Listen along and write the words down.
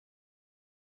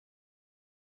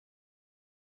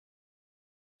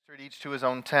each to his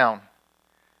own town.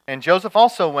 And Joseph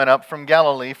also went up from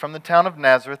Galilee, from the town of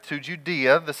Nazareth to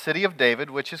Judea, the city of David,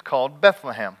 which is called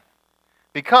Bethlehem,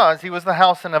 because he was the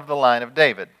house and of the line of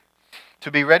David,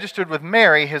 to be registered with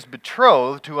Mary, his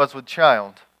betrothed, who was with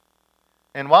child.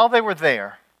 And while they were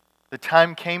there, the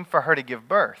time came for her to give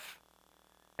birth.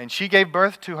 And she gave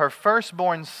birth to her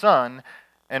firstborn son,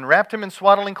 and wrapped him in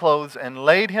swaddling clothes, and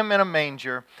laid him in a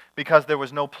manger, because there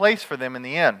was no place for them in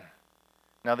the inn.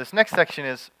 Now this next section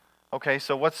is, okay,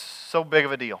 so what's so big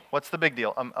of a deal? What's the big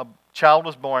deal? A child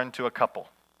was born to a couple,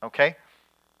 okay?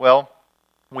 Well,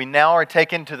 we now are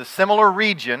taken to the similar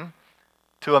region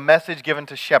to a message given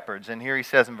to shepherds. And here he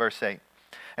says in verse 8,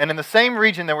 "And in the same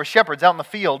region there were shepherds out in the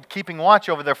field, keeping watch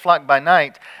over their flock by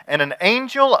night. And an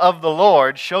angel of the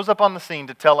Lord shows up on the scene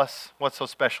to tell us what's so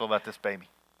special about this baby.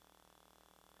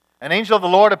 An angel of the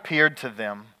Lord appeared to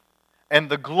them, and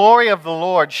the glory of the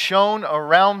Lord shone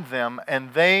around them,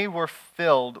 and they were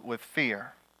filled with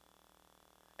fear.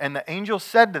 And the angel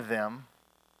said to them,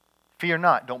 'Fear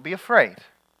not, don't be afraid.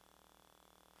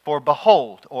 For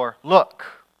behold,' or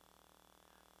look,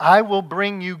 'I will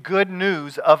bring you good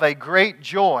news of a great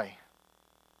joy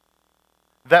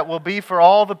that will be for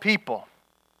all the people.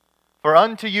 For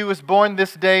unto you is born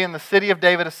this day in the city of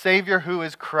David a Savior, who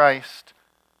is Christ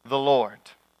the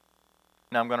Lord.'"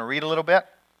 Now I'm going to read a little bit.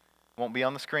 Won't be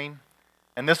on the screen.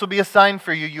 "And this will be a sign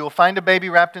for you. You will find a baby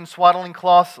wrapped in swaddling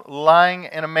cloths, lying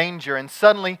in a manger. And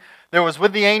suddenly there was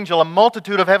with the angel a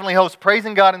multitude of heavenly hosts,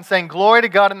 praising God and saying, 'Glory to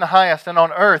God in the highest, and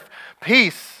on earth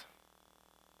peace,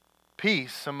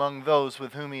 peace among those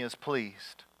with whom he is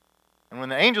pleased.' And when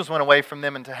the angels went away from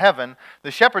them into heaven,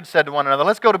 the shepherds said to one another,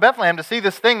 'Let's go to Bethlehem to see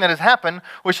this thing that has happened,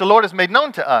 which the Lord has made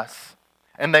known to us.'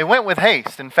 And they went with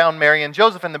haste and found Mary and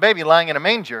Joseph and the baby lying in a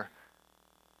manger.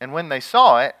 And when they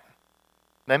saw it,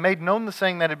 they made known the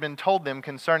saying that had been told them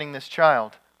concerning this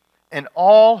child. And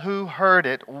all who heard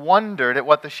it wondered at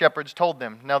what the shepherds told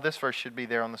them." Now this verse should be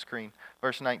there on the screen.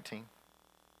 Verse 19.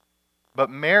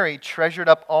 "But Mary treasured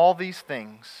up all these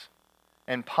things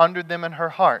and pondered them in her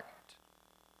heart.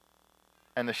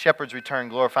 And the shepherds returned,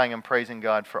 glorifying and praising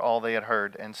God for all they had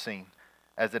heard and seen,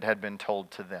 as it had been told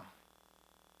to them."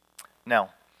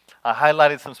 Now, I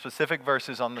highlighted some specific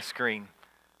verses on the screen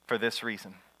for this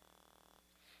reason.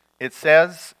 It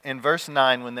says in verse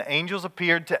 9, when the angels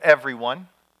appeared to everyone,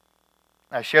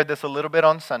 I shared this a little bit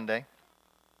on Sunday.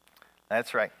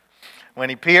 That's right. When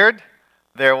he appeared,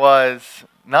 there was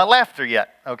not laughter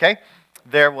yet, okay?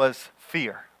 There was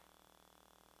fear.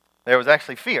 There was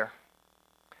actually fear.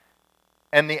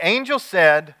 And the angel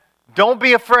said, "Don't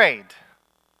be afraid.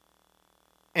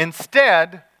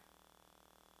 Instead,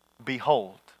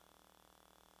 behold."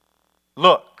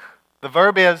 Look. The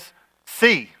verb is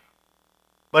see.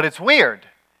 But it's weird.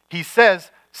 He says,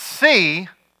 "See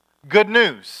good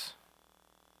news."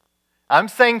 I'm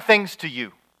saying things to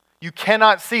you. You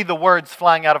cannot see the words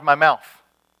flying out of my mouth.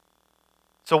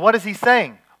 So what is he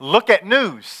saying? Look at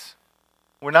news.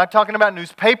 We're not talking about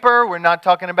newspaper. We're not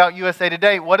talking about USA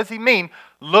Today. What does he mean?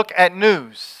 Look at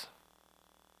news.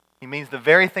 He means the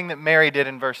very thing that Mary did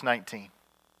in verse 19.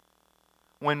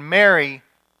 When Mary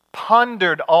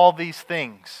pondered all these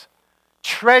things,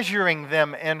 treasuring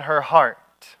them in her heart.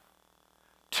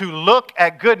 To look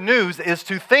at good news is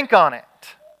to think on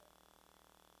it.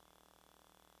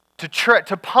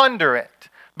 To ponder it.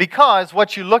 Because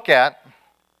what you look at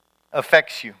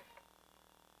affects you.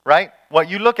 Right? What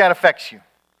you look at affects you.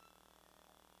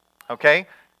 Okay?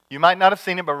 You might not have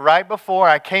seen it, but right before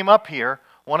I came up here,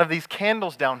 one of these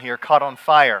candles down here caught on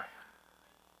fire.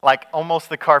 Like almost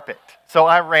the carpet. So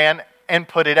I ran and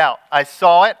put it out. I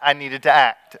saw it, I needed to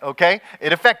act. Okay?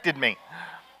 It affected me.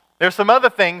 There's some other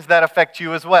things that affect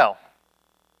you as well.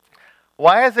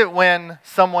 Why is it when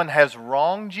someone has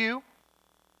wronged you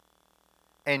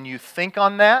and you think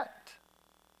on that,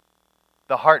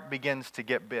 the heart begins to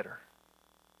get bitter?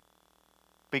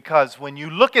 Because when you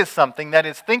look at something, that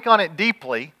is, think on it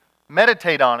deeply,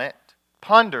 meditate on it,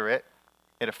 ponder it,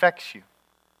 it affects you.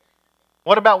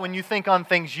 What about when you think on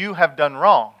things you have done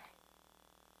wrong?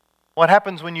 What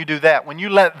happens when you do that? When you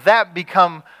let that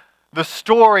become the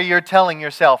story you're telling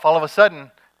yourself, all of a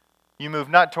sudden, you move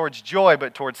not towards joy,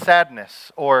 but towards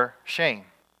sadness or shame.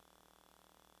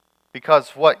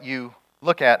 Because what you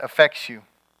look at affects you.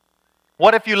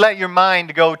 What if you let your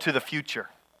mind go to the future?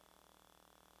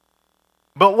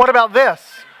 But what about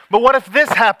this? But what if this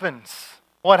happens?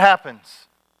 What happens?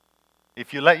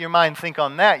 If you let your mind think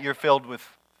on that, you're filled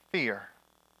with fear.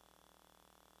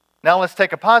 Now let's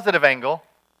take a positive angle.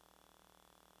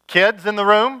 Kids in the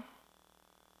room,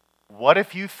 what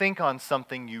if you think on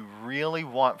something you really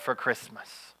want for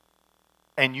Christmas?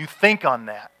 And you think on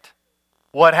that.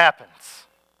 What happens?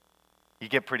 You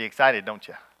get pretty excited, don't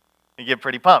you? You get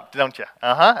pretty pumped, don't you?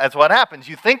 That's what happens.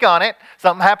 You think on it,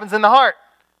 something happens in the heart.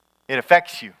 It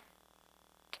affects you.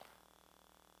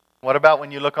 What about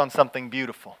when you look on something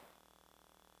beautiful?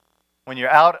 When you're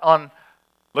out on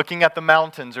looking at the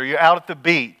mountains or you're out at the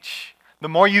beach, the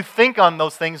more you think on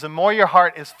those things, the more your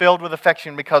heart is filled with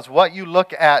affection because what you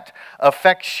look at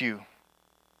affects you.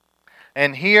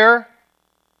 And here,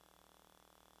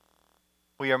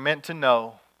 we are meant to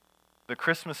know the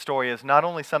Christmas story is not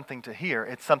only something to hear,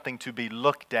 it's something to be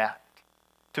looked at,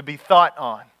 to be thought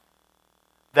on,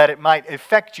 that it might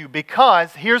affect you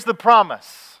because here's the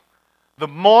promise. The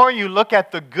more you look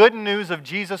at the good news of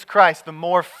Jesus Christ, the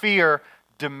more fear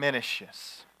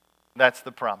diminishes. That's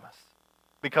the promise.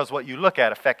 Because what you look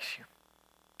at affects you.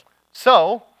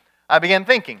 So, I began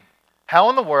thinking, how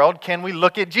in the world can we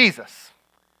look at Jesus?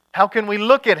 How can we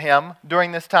look at Him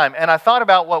during this time? And I thought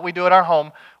about what we do at our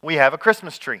home. We have a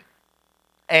Christmas tree.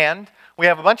 And we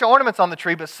have a bunch of ornaments on the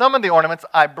tree, but some of the ornaments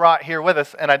I brought here with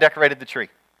us and I decorated the tree.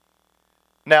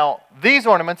 Now, these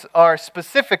ornaments are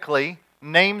specifically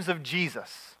names of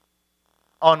Jesus.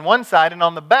 On one side and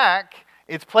on the back,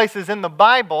 it's places in the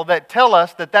Bible that tell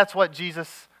us that that's what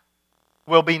Jesus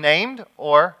will be named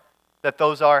or that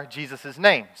those are Jesus'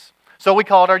 names. So we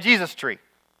call it our Jesus tree.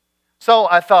 So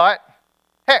I thought,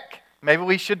 heck, maybe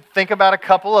we should think about a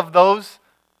couple of those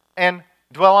and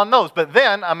dwell on those. But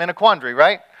then I'm in a quandary,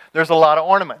 right? There's a lot of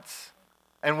ornaments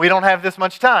and we don't have this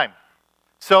much time.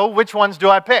 So which ones do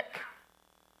I pick?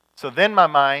 So then my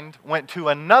mind went to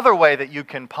another way that you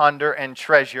can ponder and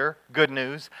treasure good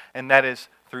news, and that is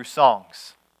through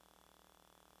songs.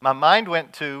 My mind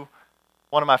went to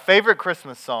one of my favorite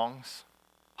Christmas songs,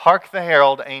 Hark the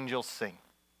Herald Angels Sing.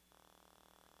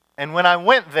 And when I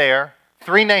went there,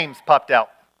 3 names popped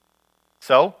out.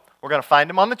 So we're going to find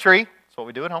them on the tree. That's what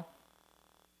we do at home.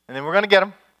 And then we're going to get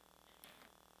them.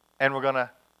 And we're going to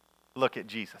look at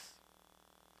Jesus.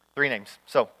 3 names.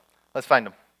 So let's find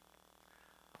them.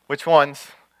 Which ones?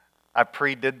 I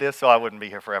pre-did this so I wouldn't be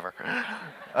here forever.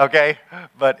 Okay?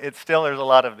 But there's a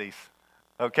lot of these.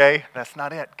 Okay? That's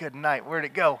not it. Good night. Where'd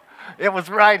it go? It was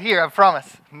right here, I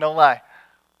promise. No lie.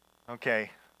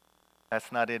 Okay.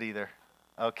 That's not it either.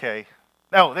 Okay.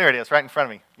 Oh, there it is, right in front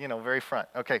of me. Very front.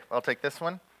 Okay, I'll take this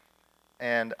one.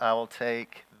 And I will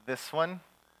take this one.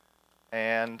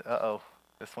 And,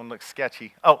 this one looks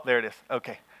sketchy. Oh, there it is.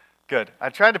 Okay, good. I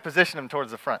tried to position them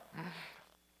towards the front.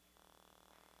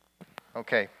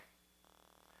 Okay.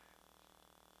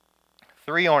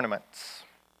 3 ornaments.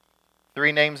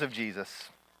 3 names of Jesus.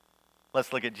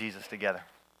 Let's look at Jesus together.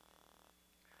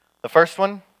 The first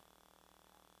one,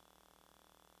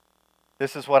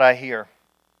 this is what I hear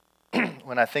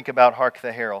when I think about Hark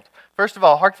the Herald. First of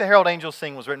all, Hark the Herald Angels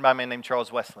Sing was written by a man named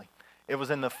Charles Wesley. It was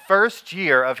in the first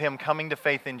year of him coming to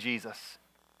faith in Jesus.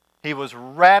 He was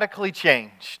radically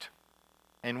changed.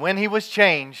 And when he was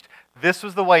changed, this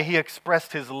was the way he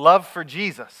expressed his love for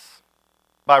Jesus,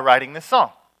 by writing this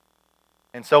song.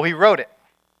 And so he wrote it.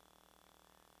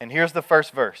 And here's the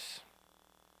first verse.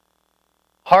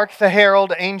 Hark the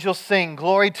herald angels sing,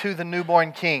 glory to the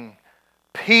newborn King.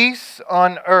 Peace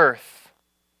on earth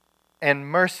and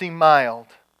mercy mild,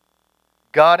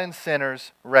 God and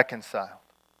sinners reconciled.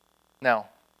 Now,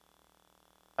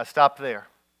 I stopped there.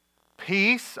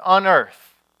 Peace on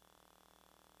earth.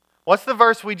 What's the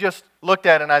verse we just looked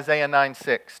at in Isaiah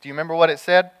 9:6? Do you remember what it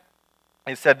said?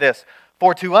 It said this,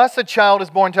 for to us a child is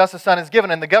born, to us a son is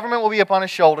given, and the government will be upon his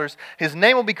shoulders. His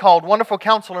name will be called Wonderful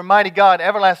Counselor, Mighty God,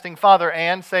 Everlasting Father,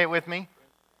 and, say it with me,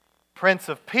 Prince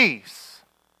of Peace.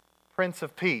 Prince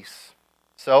of Peace.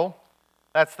 So,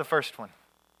 that's the first one.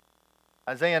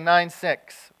 Isaiah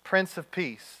 9:6, Prince of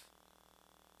Peace.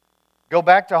 Go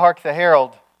back to Hark the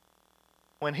Herald.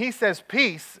 When he says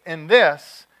peace in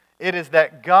this, it is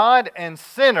that God and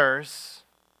sinners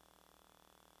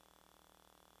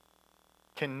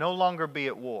can no longer be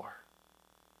at war,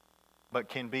 but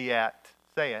can be at,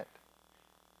 say it,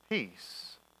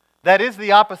 peace. That is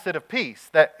the opposite of peace,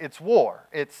 that it's war.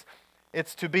 It's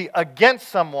to be against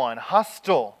someone,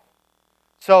 hostile.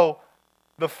 So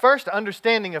the first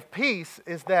understanding of peace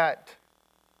is that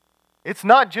it's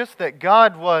not just that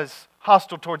God was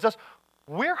hostile towards us,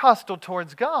 we're hostile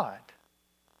towards God.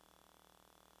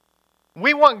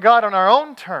 We want God on our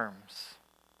own terms.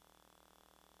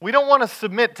 We don't want to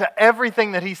submit to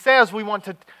everything that He says. We want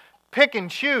to pick and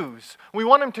choose. We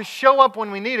want Him to show up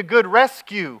when we need a good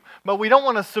rescue, but we don't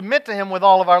want to submit to Him with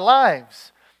all of our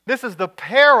lives. This is the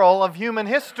peril of human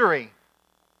history.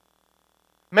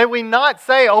 May we not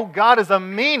say, oh, God is a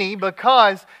meanie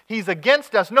because He's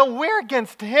against us. No, we're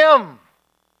against Him.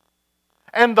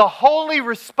 And the holy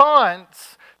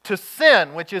response to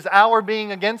sin, which is our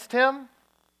being against Him,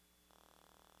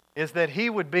 is that He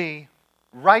would be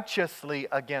righteously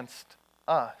against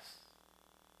us.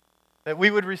 That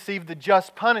we would receive the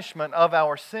just punishment of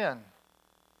our sin.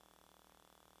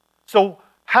 So,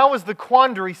 how is the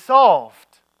quandary solved?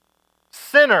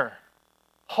 Sinner,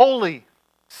 holy,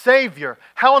 Savior.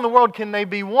 How in the world can they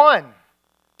be one,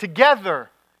 together,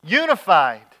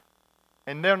 unified,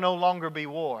 and there no longer be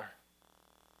war?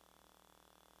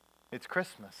 It's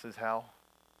Christmas is how.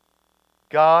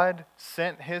 God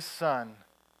sent His Son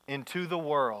into the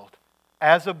world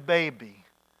as a baby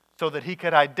so that He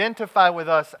could identify with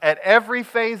us at every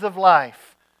phase of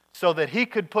life, so that He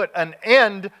could put an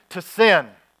end to sin.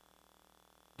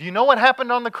 Do you know what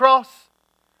happened on the cross?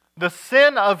 The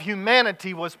sin of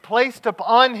humanity was placed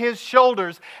upon His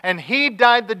shoulders, and He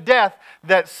died the death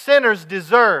that sinners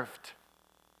deserved.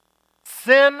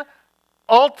 Sin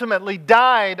ultimately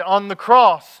died on the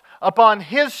cross upon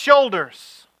His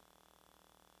shoulders.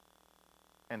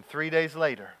 And 3 days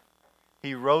later,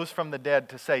 He rose from the dead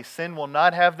to say, sin will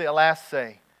not have the last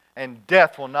say, and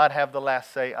death will not have the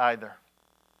last say either.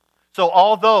 So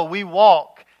although we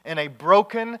walk in a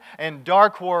broken and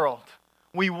dark world,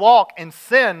 we walk and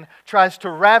sin tries to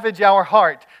ravage our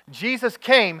heart, Jesus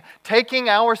came, taking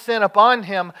our sin upon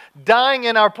Him, dying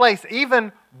in our place,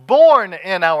 even born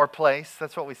in our place.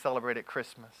 That's what we celebrate at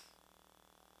Christmas.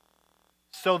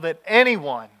 So that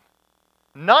anyone,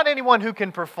 not anyone who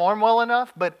can perform well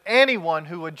enough, but anyone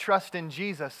who would trust in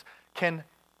Jesus can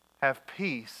have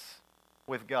peace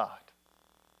with God.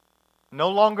 No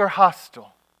longer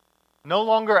hostile, no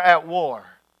longer at war,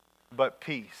 but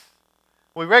peace.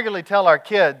 We regularly tell our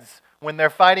kids when they're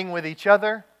fighting with each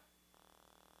other,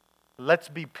 let's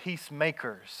be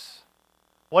peacemakers.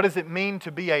 What does it mean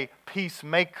to be a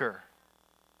peacemaker?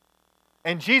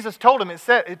 And Jesus told him,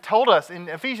 it told us in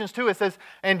Ephesians 2, it says,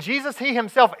 and Jesus, He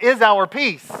Himself is our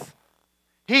peace.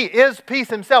 He is peace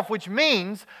Himself, which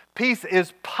means peace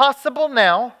is possible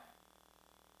now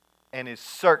and is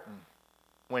certain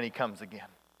when He comes again.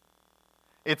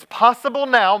 It's possible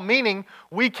now, meaning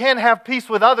we can have peace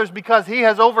with others because He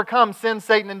has overcome sin,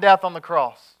 Satan, and death on the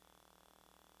cross.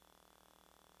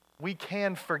 We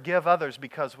can forgive others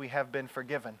because we have been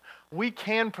forgiven. We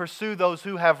can pursue those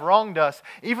who have wronged us.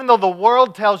 Even though the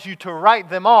world tells you to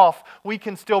write them off, we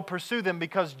can still pursue them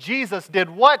because Jesus did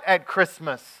what at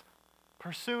Christmas?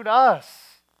 Pursued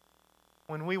us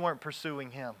when we weren't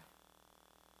pursuing Him.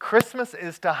 Christmas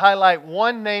is to highlight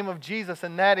one name of Jesus,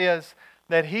 and that is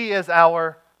that He is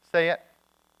our, say it,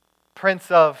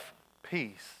 Prince of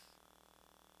Peace.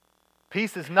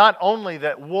 Peace is not only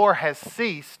that war has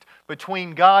ceased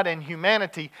between God and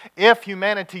humanity if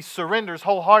humanity surrenders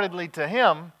wholeheartedly to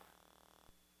Him,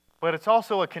 but it's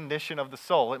also a condition of the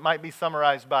soul. It might be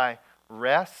summarized by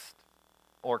rest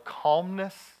or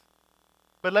calmness.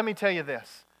 But let me tell you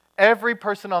this. Every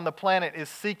person on the planet is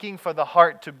seeking for the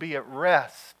heart to be at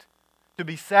rest, to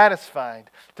be satisfied,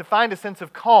 to find a sense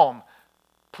of calm.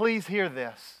 Please hear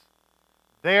this.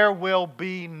 There will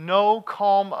be no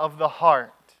calm of the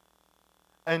heart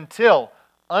until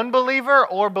unbeliever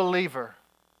or believer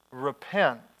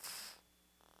repents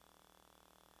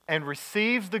and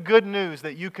receives the good news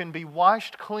that you can be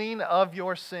washed clean of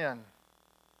your sin.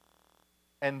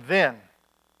 And then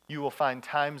you will find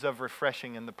times of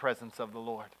refreshing in the presence of the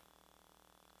Lord.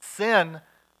 Sin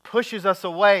pushes us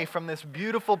away from this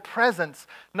beautiful presence.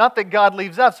 Not that God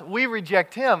leaves us. We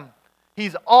reject Him.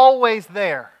 He's always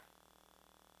there.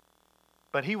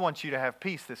 But He wants you to have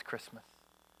peace this Christmas.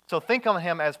 So think on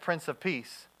Him as Prince of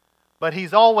Peace. But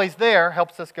He's always there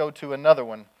helps us go to another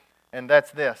one. And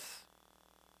that's this.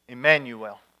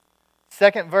 Emmanuel.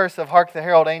 Second verse of Hark the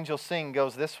Herald Angels Sing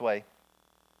goes this way.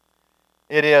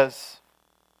 It is,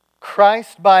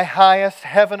 Christ by highest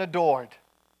heaven adored,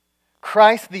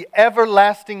 Christ the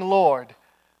everlasting Lord,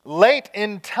 late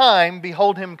in time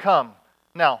behold Him come.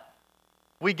 Now,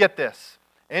 we get this.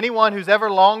 Anyone who's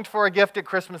ever longed for a gift at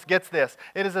Christmas gets this.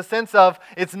 It is a sense of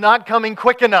it's not coming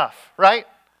quick enough, right?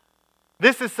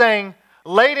 This is saying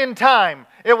late in time.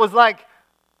 It was like,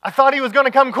 I thought He was going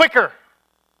to come quicker.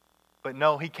 But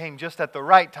no, He came just at the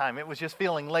right time. It was just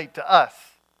feeling late to us.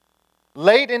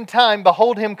 Late in time,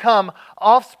 behold Him come,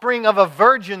 offspring of a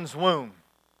virgin's womb.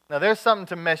 Now there's something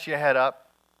to mess your head up.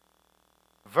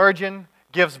 Virgin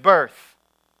gives birth.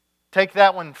 Take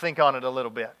that one and think on it a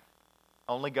little bit.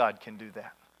 Only God can do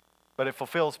that. But it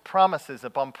fulfills promises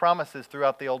upon promises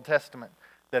throughout the Old Testament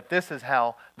that this is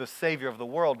how the Savior of the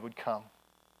world would come.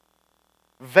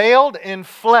 Veiled in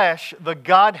flesh, the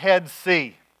Godhead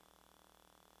see.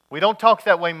 We don't talk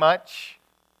that way much.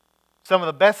 Some of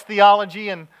the best theology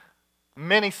in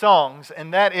many songs,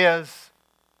 and that is,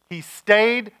 He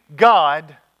stayed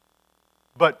God,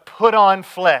 but put on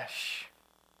flesh.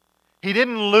 He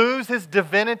didn't lose His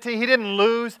divinity. He didn't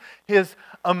lose His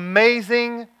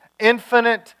amazing,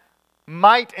 infinite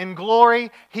might and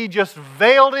glory. He just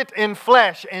veiled it in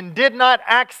flesh and did not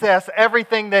access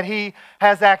everything that He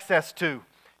has access to.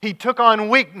 He took on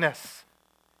weakness.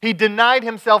 He denied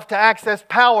Himself to access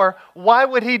power. Why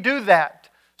would He do that?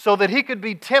 So that He could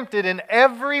be tempted in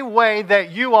every way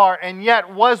that you are, and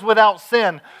yet was without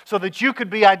sin, so that you could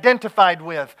be identified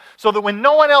with. So that when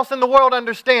no one else in the world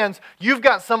understands, you've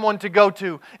got someone to go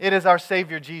to. It is our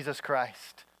Savior, Jesus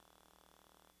Christ.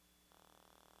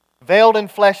 Veiled in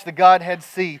flesh, the Godhead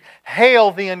see. Hail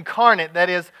the incarnate,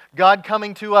 that is, God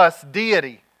coming to us,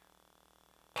 deity.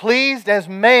 Pleased as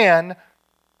man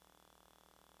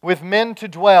with men to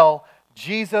dwell,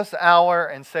 Jesus our,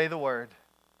 and say the word,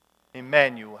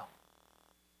 Emmanuel.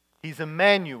 He's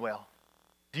Emmanuel.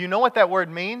 Do you know what that word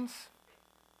means?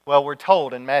 Well, we're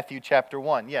told in Matthew chapter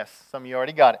 1. Yes, some of you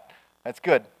already got it. That's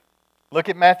good. Look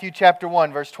at Matthew chapter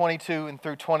 1, verse 22 and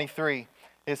through 23.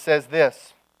 It says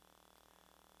this.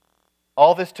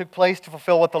 All this took place to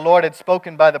fulfill what the Lord had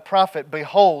spoken by the prophet.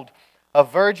 Behold, a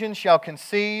virgin shall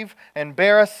conceive and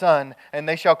bear a son, and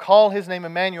they shall call his name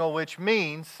Emmanuel, which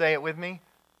means, say it with me,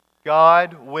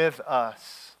 God with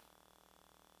us.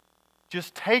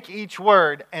 Just take each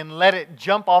word and let it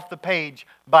jump off the page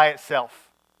by itself.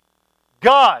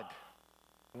 God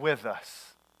with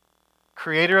us.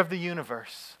 Creator of the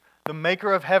universe. The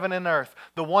maker of heaven and earth.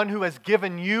 The one who has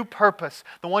given you purpose.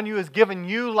 The one who has given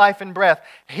you life and breath.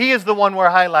 He is the one we're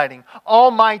highlighting.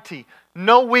 Almighty.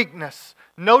 No weakness.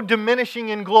 No diminishing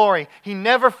in glory. He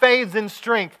never fades in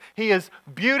strength. He is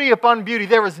beauty upon beauty.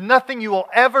 There is nothing you will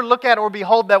ever look at or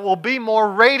behold that will be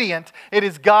more radiant. It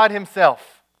is God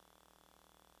Himself.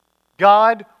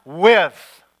 God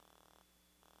with.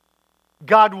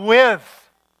 God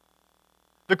with.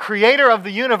 The Creator of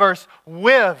the universe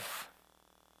with.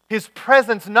 His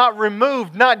presence not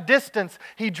removed, not distance.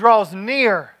 He draws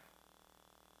near.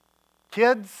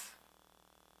 Kids,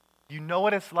 you know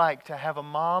what it's like to have a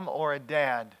mom or a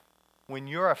dad, when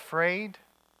you're afraid,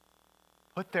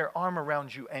 put their arm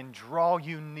around you and draw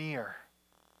you near.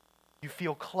 You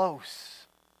feel close.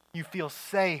 You feel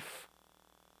safe.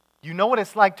 You know what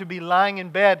it's like to be lying in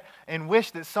bed and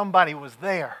wish that somebody was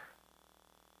there.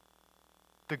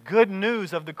 The good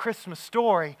news of the Christmas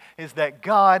story is that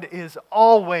God is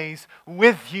always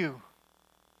with you.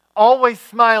 Always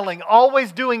smiling,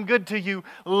 always doing good to you,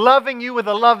 loving you with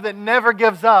a love that never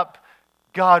gives up.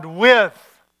 God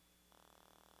with.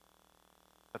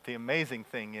 But the amazing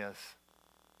thing is,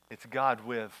 it's God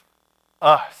with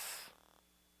us.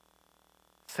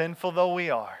 Sinful though we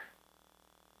are,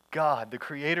 God, the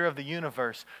Creator of the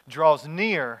universe, draws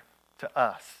near to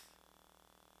us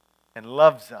and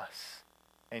loves us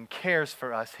and cares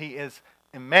for us. He is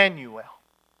Emmanuel.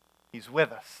 He's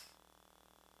with us.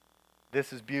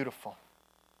 This is beautiful.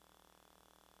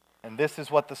 And this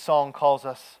is what the song calls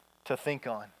us to think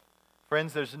on.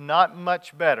 Friends, there's not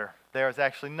much better. There is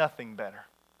actually nothing better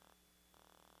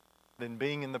than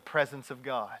being in the presence of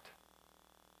God.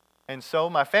 And so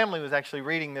my family was actually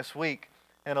reading this week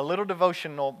in a little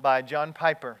devotional by John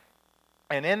Piper.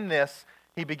 And in this,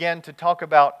 he began to talk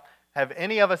about, have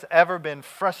any of us ever been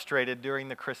frustrated during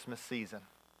the Christmas season?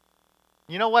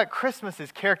 You know what? Christmas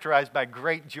is characterized by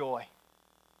great joy.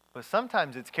 But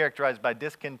sometimes it's characterized by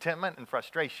discontentment and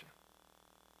frustration.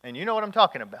 And you know what I'm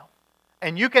talking about.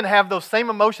 And you can have those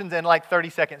same emotions in like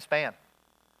 30-second span.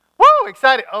 Woo,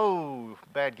 excited. Oh,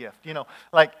 bad gift. You know,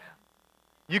 like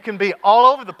you can be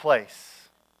all over the place.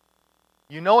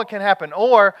 You know it can happen.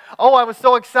 Or, oh, I was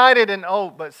so excited, and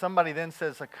but somebody then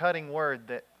says a cutting word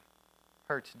that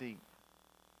hurts deep.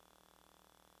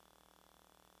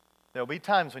 There'll be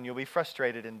times when you'll be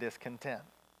frustrated and discontent.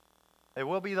 There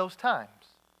will be those times.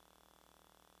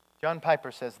 John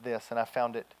Piper says this, and I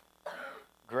found it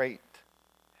great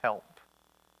help.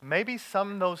 Maybe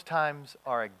some of those times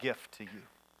are a gift to you.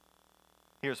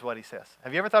 Here's what he says.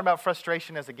 Have you ever thought about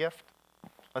frustration as a gift?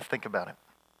 Let's think about it.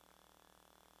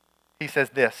 He says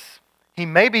this, He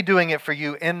may be doing it for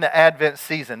you in the Advent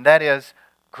season. That is,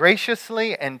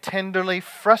 graciously and tenderly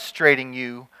frustrating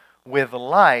you with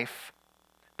life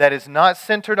that is not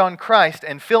centered on Christ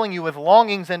and filling you with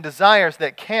longings and desires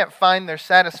that can't find their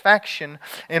satisfaction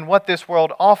in what this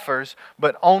world offers,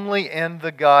 but only in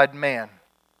the God-man.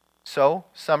 So,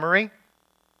 summary,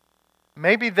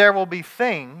 maybe there will be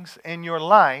things in your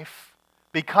life,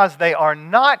 because they are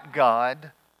not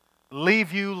God,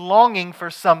 leave you longing for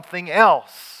something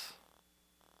else.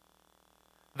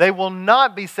 They will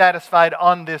not be satisfied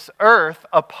on this earth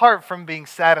apart from being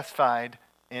satisfied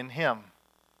in Him.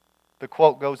 The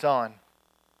quote goes on.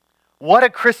 What a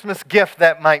Christmas gift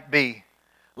that might be.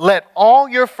 Let all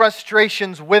your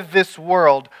frustrations with this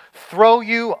world throw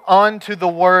you onto the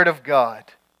Word of God.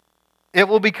 It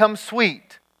will become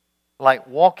sweet, like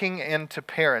walking into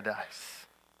paradise.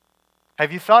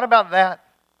 Have you thought about that?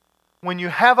 When you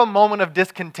have a moment of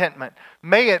discontentment,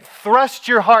 may it thrust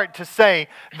your heart to say,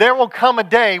 there will come a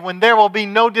day when there will be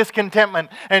no discontentment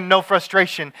and no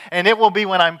frustration, and it will be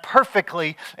when I'm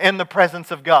perfectly in the presence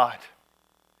of God.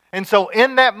 And so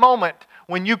in that moment,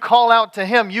 when you call out to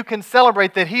Him, you can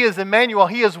celebrate that He is Emmanuel,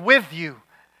 He is with you,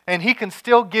 and He can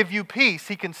still give you peace,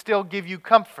 He can still give you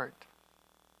comfort,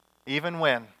 even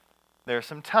when there are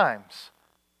some times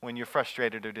when you're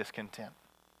frustrated or discontent.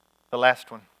 The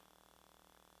last one.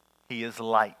 He is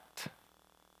light.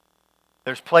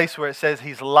 There's a place where it says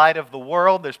He's light of the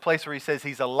world. There's a place where He says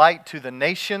He's a light to the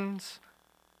nations.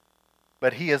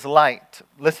 But He is light.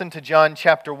 Listen to John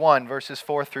chapter 1, verses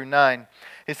 4 through 9.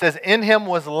 It says, in Him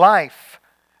was life,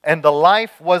 and the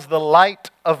life was the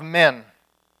light of men.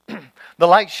 The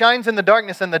light shines in the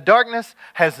darkness, and the darkness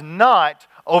has not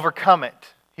overcome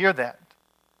it. Hear that.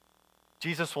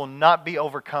 Jesus will not be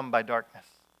overcome by darkness,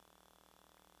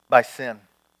 by sin.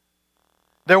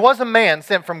 There was a man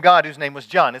sent from God whose name was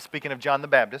John. It's speaking of John the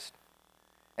Baptist.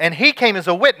 And he came as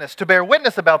a witness to bear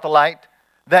witness about the light,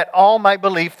 that all might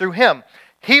believe through him.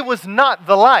 He was not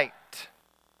the light,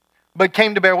 but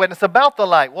came to bear witness about the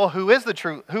light. Well, who is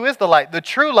the light? The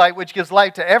true light, which gives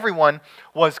light to everyone,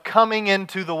 was coming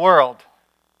into the world.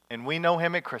 And we know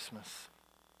Him at Christmas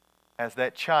as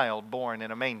that child born in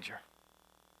a manger.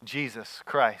 Jesus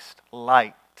Christ,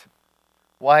 light.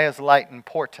 Why is light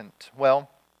important? Well,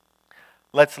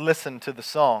 let's listen to the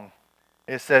song.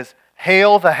 It says,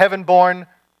 hail the heaven-born,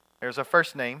 there's our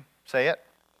first name, say it,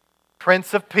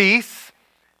 Prince of Peace.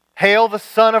 Hail the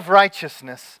Son of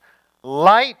Righteousness.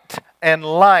 Light and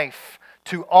life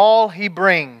to all He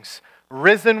brings,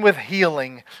 risen with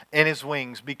healing in His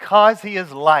wings. Because He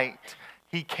is light,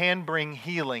 He can bring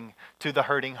healing to the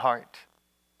hurting heart.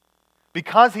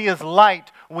 Because He is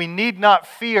light, we need not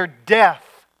fear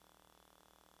death.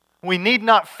 We need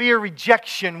not fear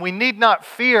rejection. We need not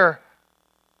fear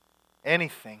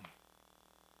anything.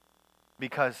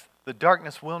 Because the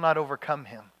darkness will not overcome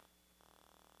Him.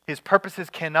 His purposes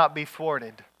cannot be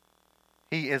thwarted.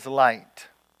 He is light.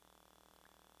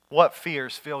 What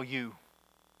fears fill you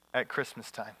at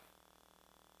Christmas time?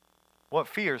 What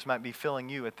fears might be filling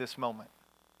you at this moment?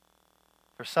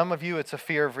 For some of you, it's a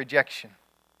fear of rejection.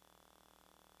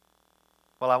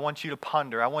 Well, I want you to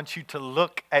ponder. I want you to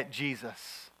look at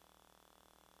Jesus.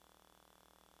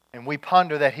 And we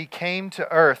ponder that He came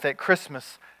to earth at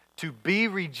Christmas to be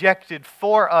rejected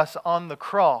for us on the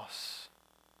cross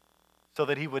so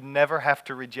that He would never have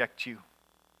to reject you.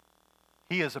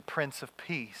 He is a Prince of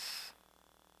Peace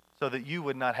so that you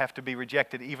would not have to be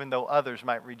rejected even though others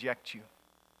might reject you.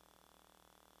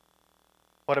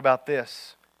 What about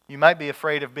this? You might be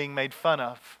afraid of being made fun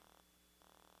of.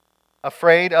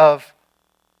 Afraid of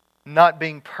not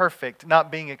being perfect,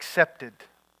 not being accepted.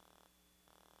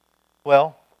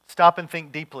 Well, stop and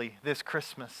think deeply this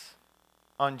Christmas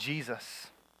on Jesus.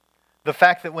 The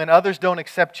fact that when others don't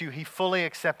accept you, He fully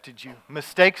accepted you,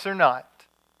 mistakes or not.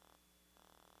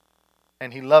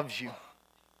 And He loves you.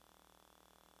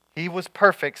 He was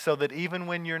perfect so that even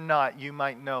when you're not, you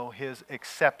might know His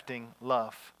accepting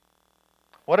love.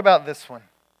 What about this one?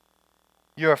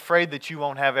 You're afraid that you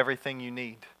won't have everything you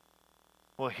need.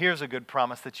 Well, here's a good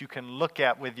promise that you can look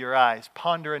at with your eyes,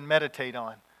 ponder and meditate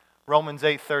on. Romans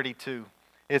 8:32.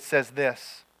 It says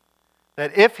this,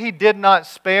 that if He did not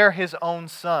spare His own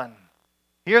Son,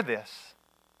 hear this,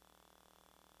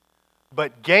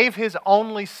 but gave His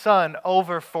only Son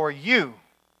over for you.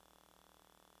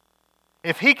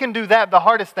 If He can do that, the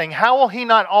hardest thing, how will He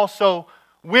not also,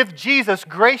 with Jesus,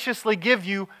 graciously give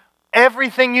you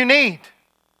everything you need?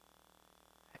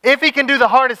 If He can do the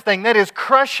hardest thing, that is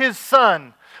crush His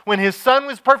Son, when His Son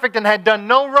was perfect and had done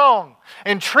no wrong,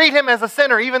 and treat Him as a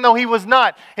sinner even though He was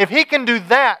not, if He can do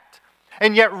that,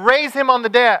 and yet raise Him from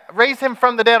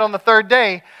the dead on the third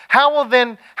day,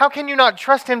 how can you not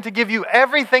trust Him to give you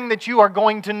everything that you are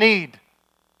going to need?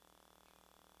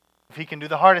 If He can do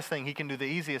the hardest thing, He can do the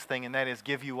easiest thing, and that is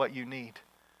give you what you need.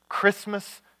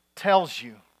 Christmas tells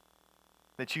you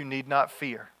that you need not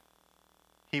fear.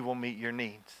 He will meet your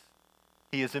needs.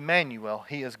 He is Emmanuel.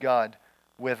 He is God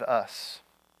with us.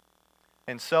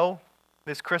 And so,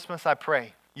 this Christmas, I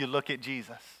pray you look at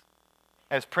Jesus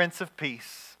as Prince of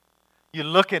Peace. You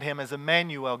look at Him as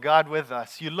Emmanuel, God with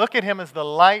us. You look at Him as the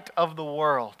light of the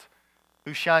world,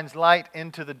 who shines light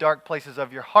into the dark places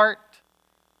of your heart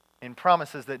and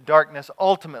promises that darkness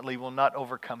ultimately will not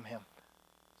overcome Him,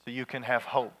 so you can have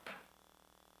hope.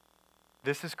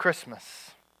 This is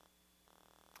Christmas.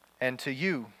 And to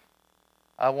you,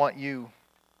 I want you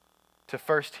to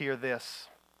first hear this,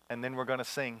 and then we're going to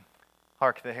sing,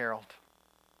 Hark the Herald.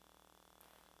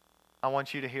 I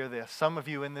want you to hear this. Some of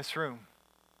you in this room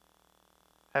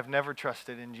have never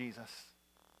trusted in Jesus.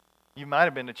 You might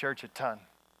have been to church a ton.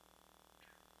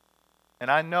 And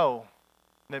I know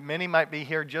that many might be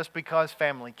here just because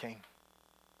family came.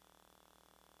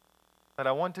 But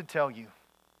I want to tell you,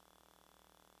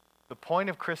 the point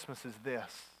of Christmas is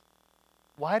this.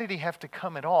 Why did he have to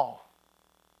come at all?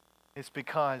 It's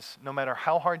because no matter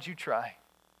how hard you try,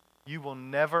 you will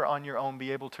never on your own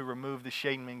be able to remove the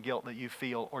shame and guilt that you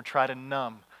feel or try to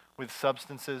numb with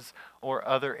substances or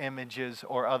other images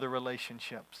or other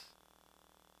relationships.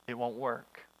 It won't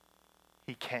work.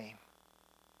 He came.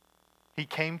 He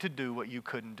came to do what you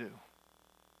couldn't do.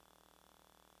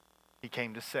 He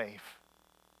came to save.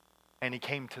 And he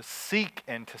came to seek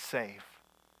and to save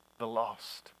the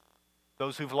lost.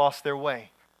 Those who've lost their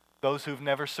way. Those who've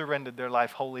never surrendered their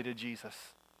life wholly to Jesus.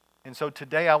 And so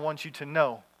today I want you to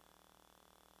know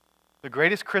the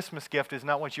greatest Christmas gift is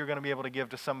not what you're going to be able to give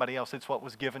to somebody else. It's what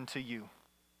was given to you.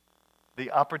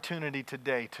 The opportunity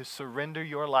today to surrender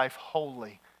your life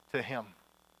wholly to him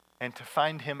and to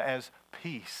find him as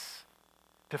peace,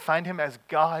 to find him as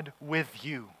God with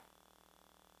you,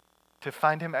 to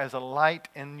find him as a light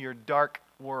in your dark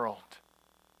world,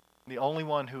 the only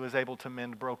one who is able to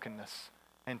mend brokenness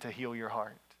and to heal your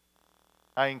heart.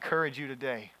 I encourage you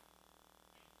today,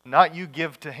 not you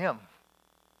give to him,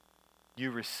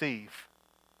 you receive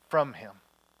from him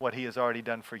what he has already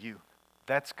done for you.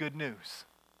 That's good news.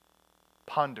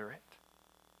 Ponder it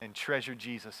and treasure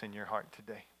Jesus in your heart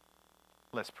today.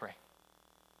 Let's pray.